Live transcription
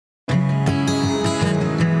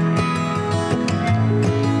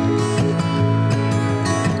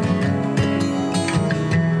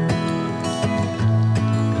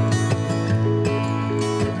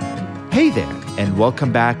and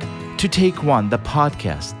welcome back to Take One, the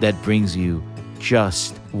podcast that brings you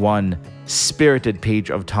just one spirited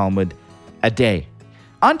page of Talmud a day.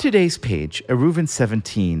 On today's page, Eruvin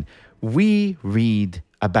 17, we read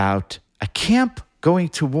about a camp going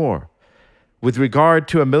to war. With regard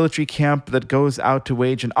to a military camp that goes out to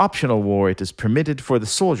wage an optional war, it is permitted for the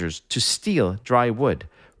soldiers to steal dry wood.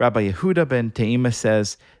 Rabbi Yehuda ben Te'ima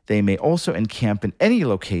says they may also encamp in any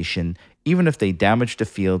location, even if they damage the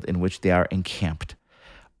field in which they are encamped.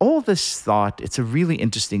 All this thought, it's a really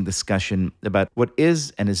interesting discussion about what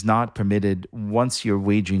is and is not permitted once you're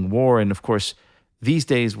waging war. And of course, these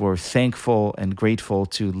days we're thankful and grateful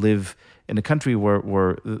to live in a country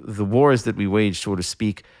where the wars that we wage, so to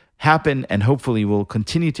speak, happen and hopefully will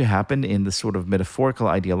continue to happen in the sort of metaphorical,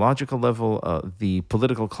 ideological level. The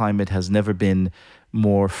political climate has never been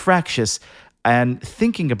more fractious. And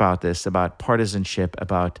thinking about this, about partisanship,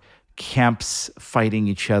 about camps fighting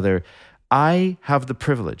each other, I have the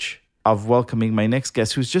privilege of welcoming my next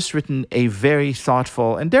guest, who's just written a very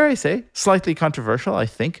thoughtful and, dare I say, slightly controversial, I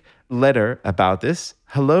think, letter about this.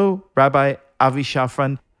 Hello, Rabbi Avi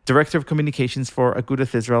Shafran, Director of Communications for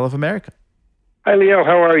Agudath Israel of America. Hi, Leo.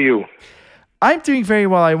 How are you? I'm doing very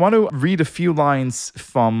well. I want to read a few lines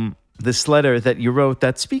from this letter that you wrote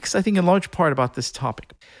that speaks, I think, in large part about this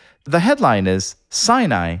topic. The headline is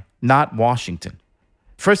Sinai, not Washington.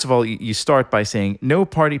 First of all, you start by saying no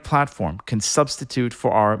party platform can substitute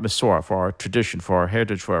for our Masorah, for our tradition, for our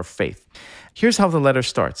heritage, for our faith. Here's how the letter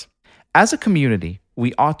starts. As a community,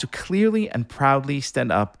 we ought to clearly and proudly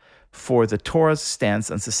stand up for the Torah's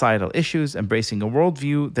stance on societal issues, embracing a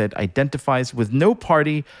worldview that identifies with no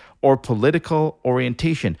party or political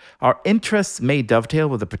orientation. Our interests may dovetail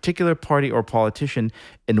with a particular party or politician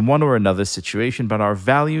in one or another situation, but our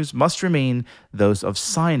values must remain those of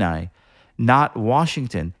Sinai, not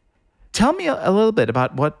Washington. Tell me a little bit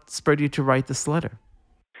about what spurred you to write this letter.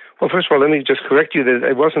 Well, first of all, let me just correct you that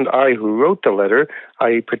it wasn't I who wrote the letter.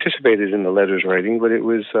 I participated in the letter's writing, but it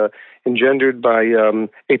was engendered by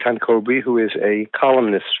Eitan Kobri, who is a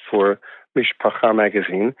columnist for Mishpacha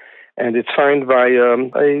magazine, and it's signed by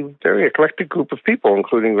a very eclectic group of people,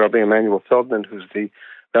 including Rabbi Emanuel Feldman, who's the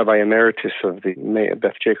Rabbi Emeritus of the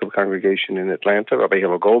Beth Jacob congregation in Atlanta, Rabbi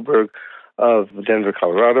Hillel Goldberg of Denver,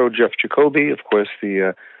 Colorado, Jeff Jacoby, of course,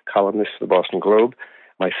 the columnist for the Boston Globe,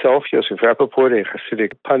 myself, Yosef Rappaport, a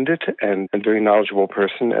Hasidic pundit and very knowledgeable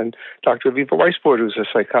person, and Dr. Aviva Weisbord, who's a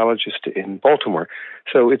psychologist in Baltimore.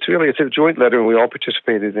 So it's a joint letter, and we all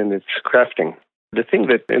participated in its crafting. The thing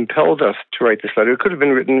that impelled us to write this letter, it could have been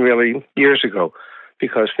written really years ago,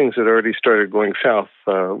 because things had already started going south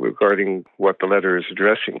regarding what the letter is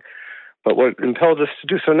addressing. But what impelled us to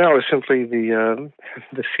do so now is simply the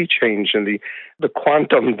sea change and the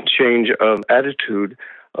quantum change of attitude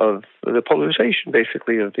of the polarization,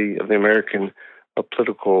 basically, of the American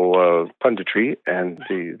political punditry and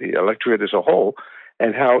the electorate as a whole,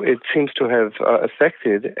 and how it seems to have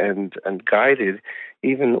affected and guided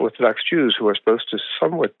even Orthodox Jews who are supposed to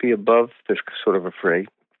somewhat be above this sort of a fray,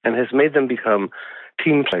 and has made them become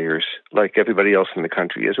team players like everybody else in the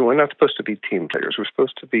country is. And we're not supposed to be team players. We're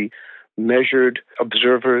supposed to be measured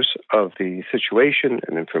observers of the situation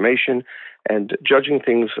and information and judging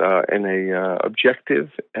things in a objective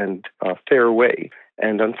and fair way.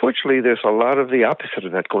 And unfortunately, there's a lot of the opposite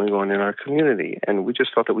of that going on in our community. And we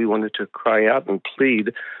just felt that we wanted to cry out and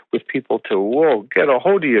plead with people to, whoa, get a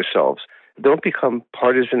hold of yourselves. Don't become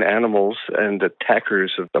partisan animals and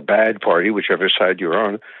attackers of the bad party, whichever side you're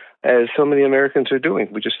on, as so many Americans are doing.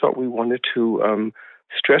 We just thought we wanted to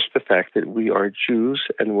stress the fact that we are Jews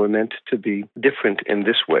and we're meant to be different in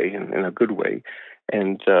this way, in a good way,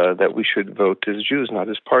 and that we should vote as Jews, not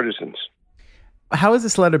as partisans. How is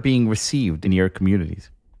this letter being received in your communities?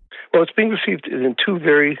 Well, it's being received in two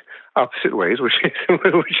very opposite ways, which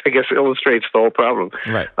I guess illustrates the whole problem.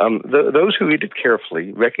 Right. Those who read it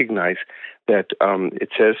carefully recognize that it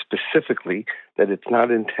says specifically that it's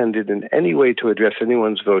not intended in any way to address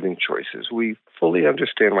anyone's voting choices. We fully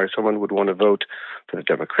understand why someone would want to vote for the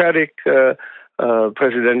Democratic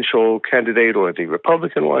presidential candidate or the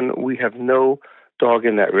Republican one. We have no dog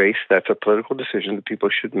in that race. That's a political decision that people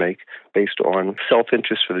should make based on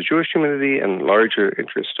self-interest for the Jewish community and larger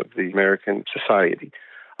interest of the American society.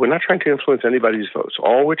 We're not trying to influence anybody's votes.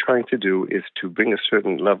 All we're trying to do is to bring a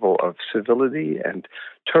certain level of civility and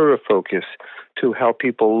Torah focus to how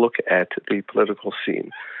people look at the political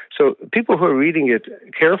scene. So people who are reading it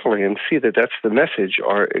carefully and see that that's the message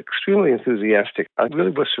are extremely enthusiastic. I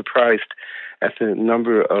really was surprised at the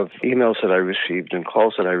number of emails that I received and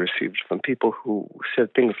calls that I received from people who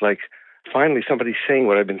said things like, finally somebody's saying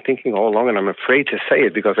what I've been thinking all along, and I'm afraid to say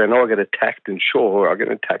it because I know I'll get attacked in shul, or I'll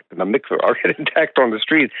get attacked in the mikveh, or I'll get attacked on the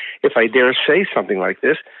street if I dare say something like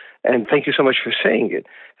this. And thank you so much for saying it.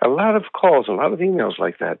 A lot of calls, a lot of emails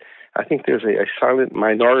like that. I think there's a silent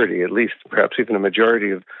minority, at least, perhaps even a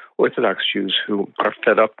majority of Orthodox Jews who are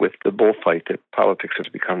fed up with the bullfight that politics has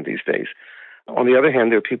become these days. On the other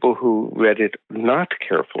hand, there are people who read it not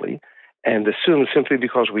carefully and assumed simply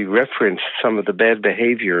because we referenced some of the bad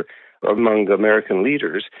behavior among American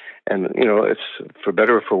leaders, and it's for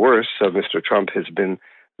better or for worse. Mr. Trump has been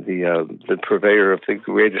the purveyor of the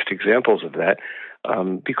greatest examples of that,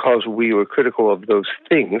 because we were critical of those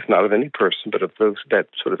things, not of any person, but of that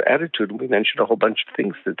sort of attitude. We mentioned a whole bunch of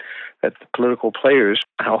things that the political players,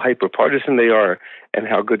 how hyper-partisan they are, and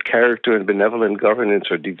how good character and benevolent governance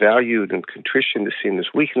are devalued, and contrition is seen as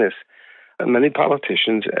weakness. And many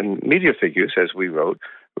politicians and media figures, as we wrote,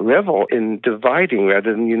 revel in dividing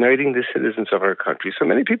rather than uniting the citizens of our country. So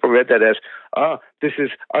many people read that as, this is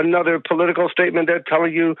another political statement. They're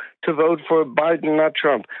telling you to vote for Biden, not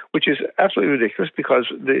Trump, which is absolutely ridiculous because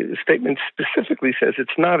the statement specifically says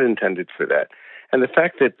it's not intended for that. And the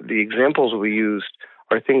fact that the examples we used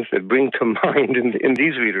are things that bring to mind in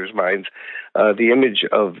these readers' minds the image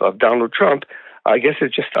of Donald Trump, I guess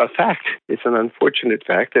it's just a fact. It's an unfortunate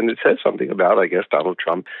fact, and it says something about, I guess, Donald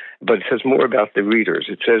Trump, but it says more about the readers.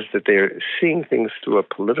 It says that they're seeing things through a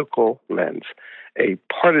political lens, a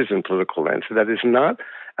partisan political lens. That is not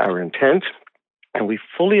our intent, and we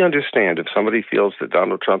fully understand if somebody feels that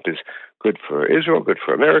Donald Trump is good for Israel, good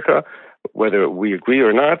for America. Whether we agree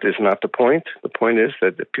or not is not the point. The point is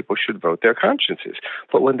that people should vote their consciences.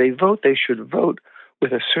 But when they vote, they should vote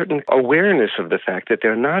with a certain awareness of the fact that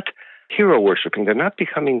they're not hero worshiping. They're not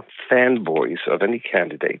becoming fanboys of any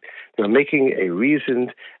candidate. They're making a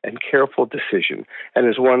reasoned and careful decision. And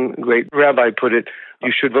as one great rabbi put it,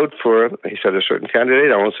 you should vote for, he said, a certain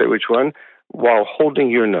candidate, I won't say which one, while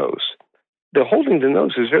holding your nose. The holding the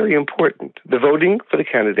nose is very important. The voting for the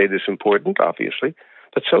candidate is important, obviously,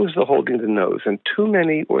 but so is the holding the nose. And too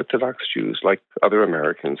many Orthodox Jews, like other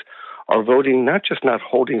Americans, are voting not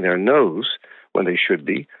holding their nose when they should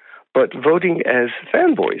be, but voting as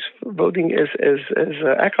fanboys, voting as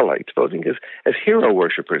acolytes, voting as hero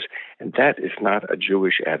worshipers. And that is not a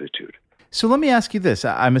Jewish attitude. So let me ask you this.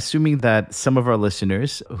 I'm assuming that some of our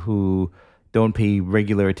listeners who don't pay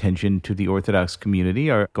regular attention to the Orthodox community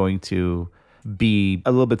are going to be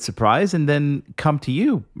a little bit surprised and then come to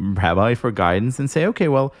you, Rabbi, for guidance and say, okay,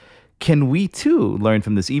 well, can we too learn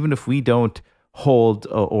from this, even if we don't hold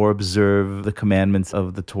or observe the commandments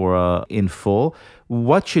of the Torah in full?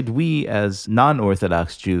 What should we as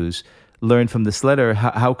non-Orthodox Jews learn from this letter?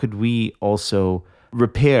 How could we also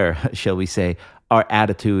repair, shall we say, our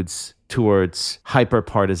attitudes towards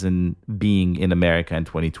hyper-partisan being in America in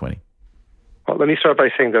 2020? Well, let me start by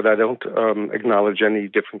saying that I don't acknowledge any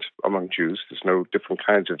difference among Jews. There's no different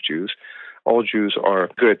kinds of Jews. All Jews are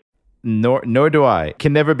good. Nor do I.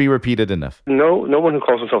 Can never be repeated enough. No one who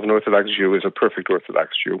calls himself an Orthodox Jew is a perfect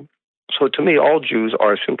Orthodox Jew. So to me, all Jews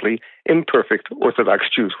are simply imperfect Orthodox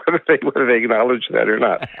Jews, whether they acknowledge that or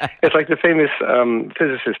not. It's like the famous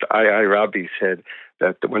physicist I. Rabi said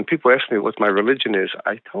that when people ask me what my religion is,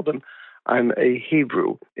 I tell them I'm a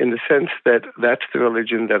Hebrew in the sense that that's the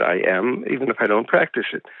religion that I am, even if I don't practice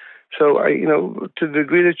it. So, to the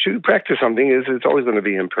degree that you practice something, it's always going to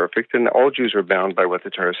be imperfect, and all Jews are bound by what the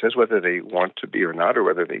Torah says, whether they want to be or not, or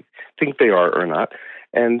whether they think they are or not.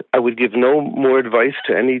 And I would give no more advice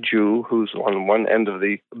to any Jew who's on one end of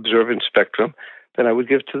the observant spectrum than I would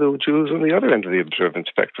give to the Jews on the other end of the observant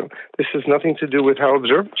spectrum. This has nothing to do with how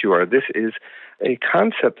observant you are. This is a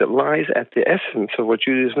concept that lies at the essence of what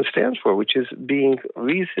Judaism stands for, which is being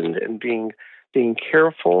reasoned and being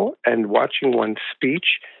careful and watching one's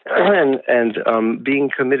speech and being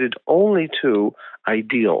committed only to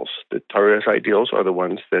ideals. The Torah's ideals are the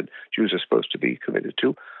ones that Jews are supposed to be committed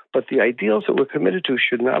to, but the ideals that we're committed to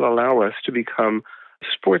should not allow us to become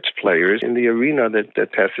sports players in the arena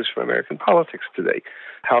that passes for American politics today.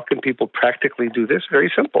 How can people practically do this?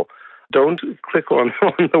 Very simple. Don't click on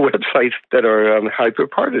the websites that are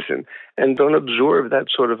hyper-partisan, and don't absorb that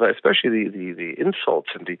sort of, especially the insults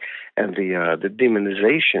and the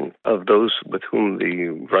demonization of those with whom the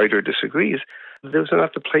writer disagrees. Those are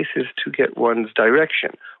not the places to get one's direction.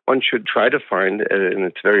 One should try to find, and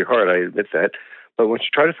it's very hard, I admit that, but one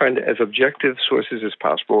should try to find as objective sources as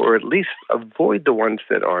possible, or at least avoid the ones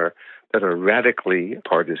that are radically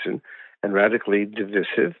partisan and radically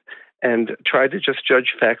divisive, and try to just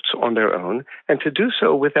judge facts on their own, and to do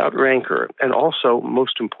so without rancor, and also,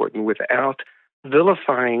 most important, without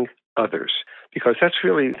vilifying others. because that's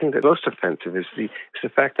really the thing that's most offensive is the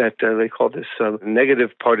fact that they call this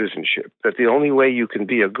negative partisanship, that the only way you can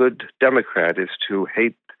be a good Democrat is to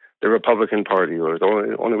hate the Republican Party, or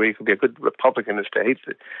the only way you can be a good Republican is to hate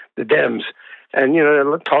the Dems. And,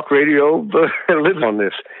 talk radio lives on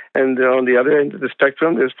this. And on the other end of the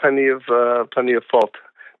spectrum, there's plenty of fault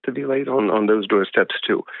to be laid on those doorsteps,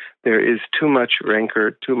 too. There is too much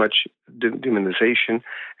rancor, too much demonization,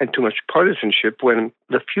 and too much partisanship when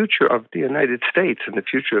the future of the United States and the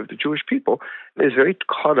future of the Jewish people is very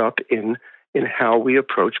caught up in how we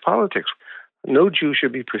approach politics. No Jew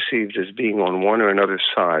should be perceived as being on one or another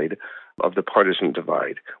side of the partisan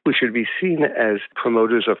divide. We should be seen as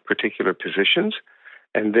promoters of particular positions,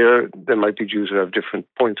 and there might be Jews that have different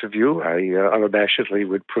points of view. I unabashedly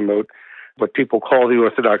would promote what people call the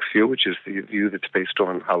Orthodox view, which is the view that's based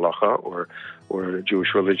on halacha or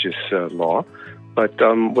Jewish religious law. But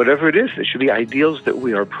whatever it is, there should be ideals that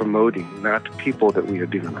we are promoting, not people that we are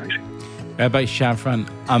demonizing. Rabbi Shafran,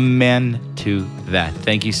 amen to that.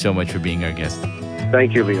 Thank you so much for being our guest.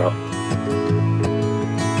 Thank you, Leo.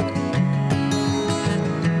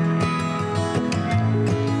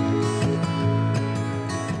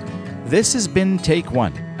 This has been Take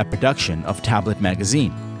One, a production of Tablet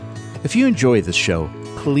Magazine. If you enjoy this show,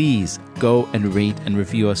 please go and rate and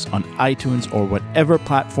review us on iTunes or whatever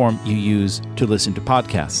platform you use to listen to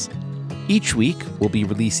podcasts. Each week, we'll be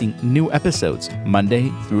releasing new episodes,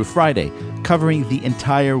 Monday through Friday, covering the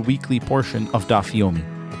entire weekly portion of Daf Yomi.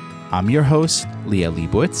 I'm your host, Leah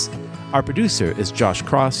Leibowitz. Our producer is Josh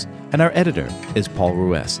Cross, and our editor is Paul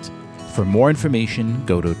Ruest. For more information,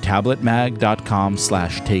 go to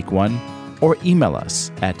tabletmag.com/takeone or email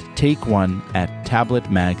us at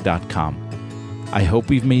takeone@tabletmag.com. I hope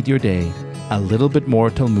we've made your day a little bit more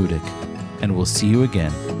Talmudic, and we'll see you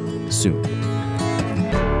again soon.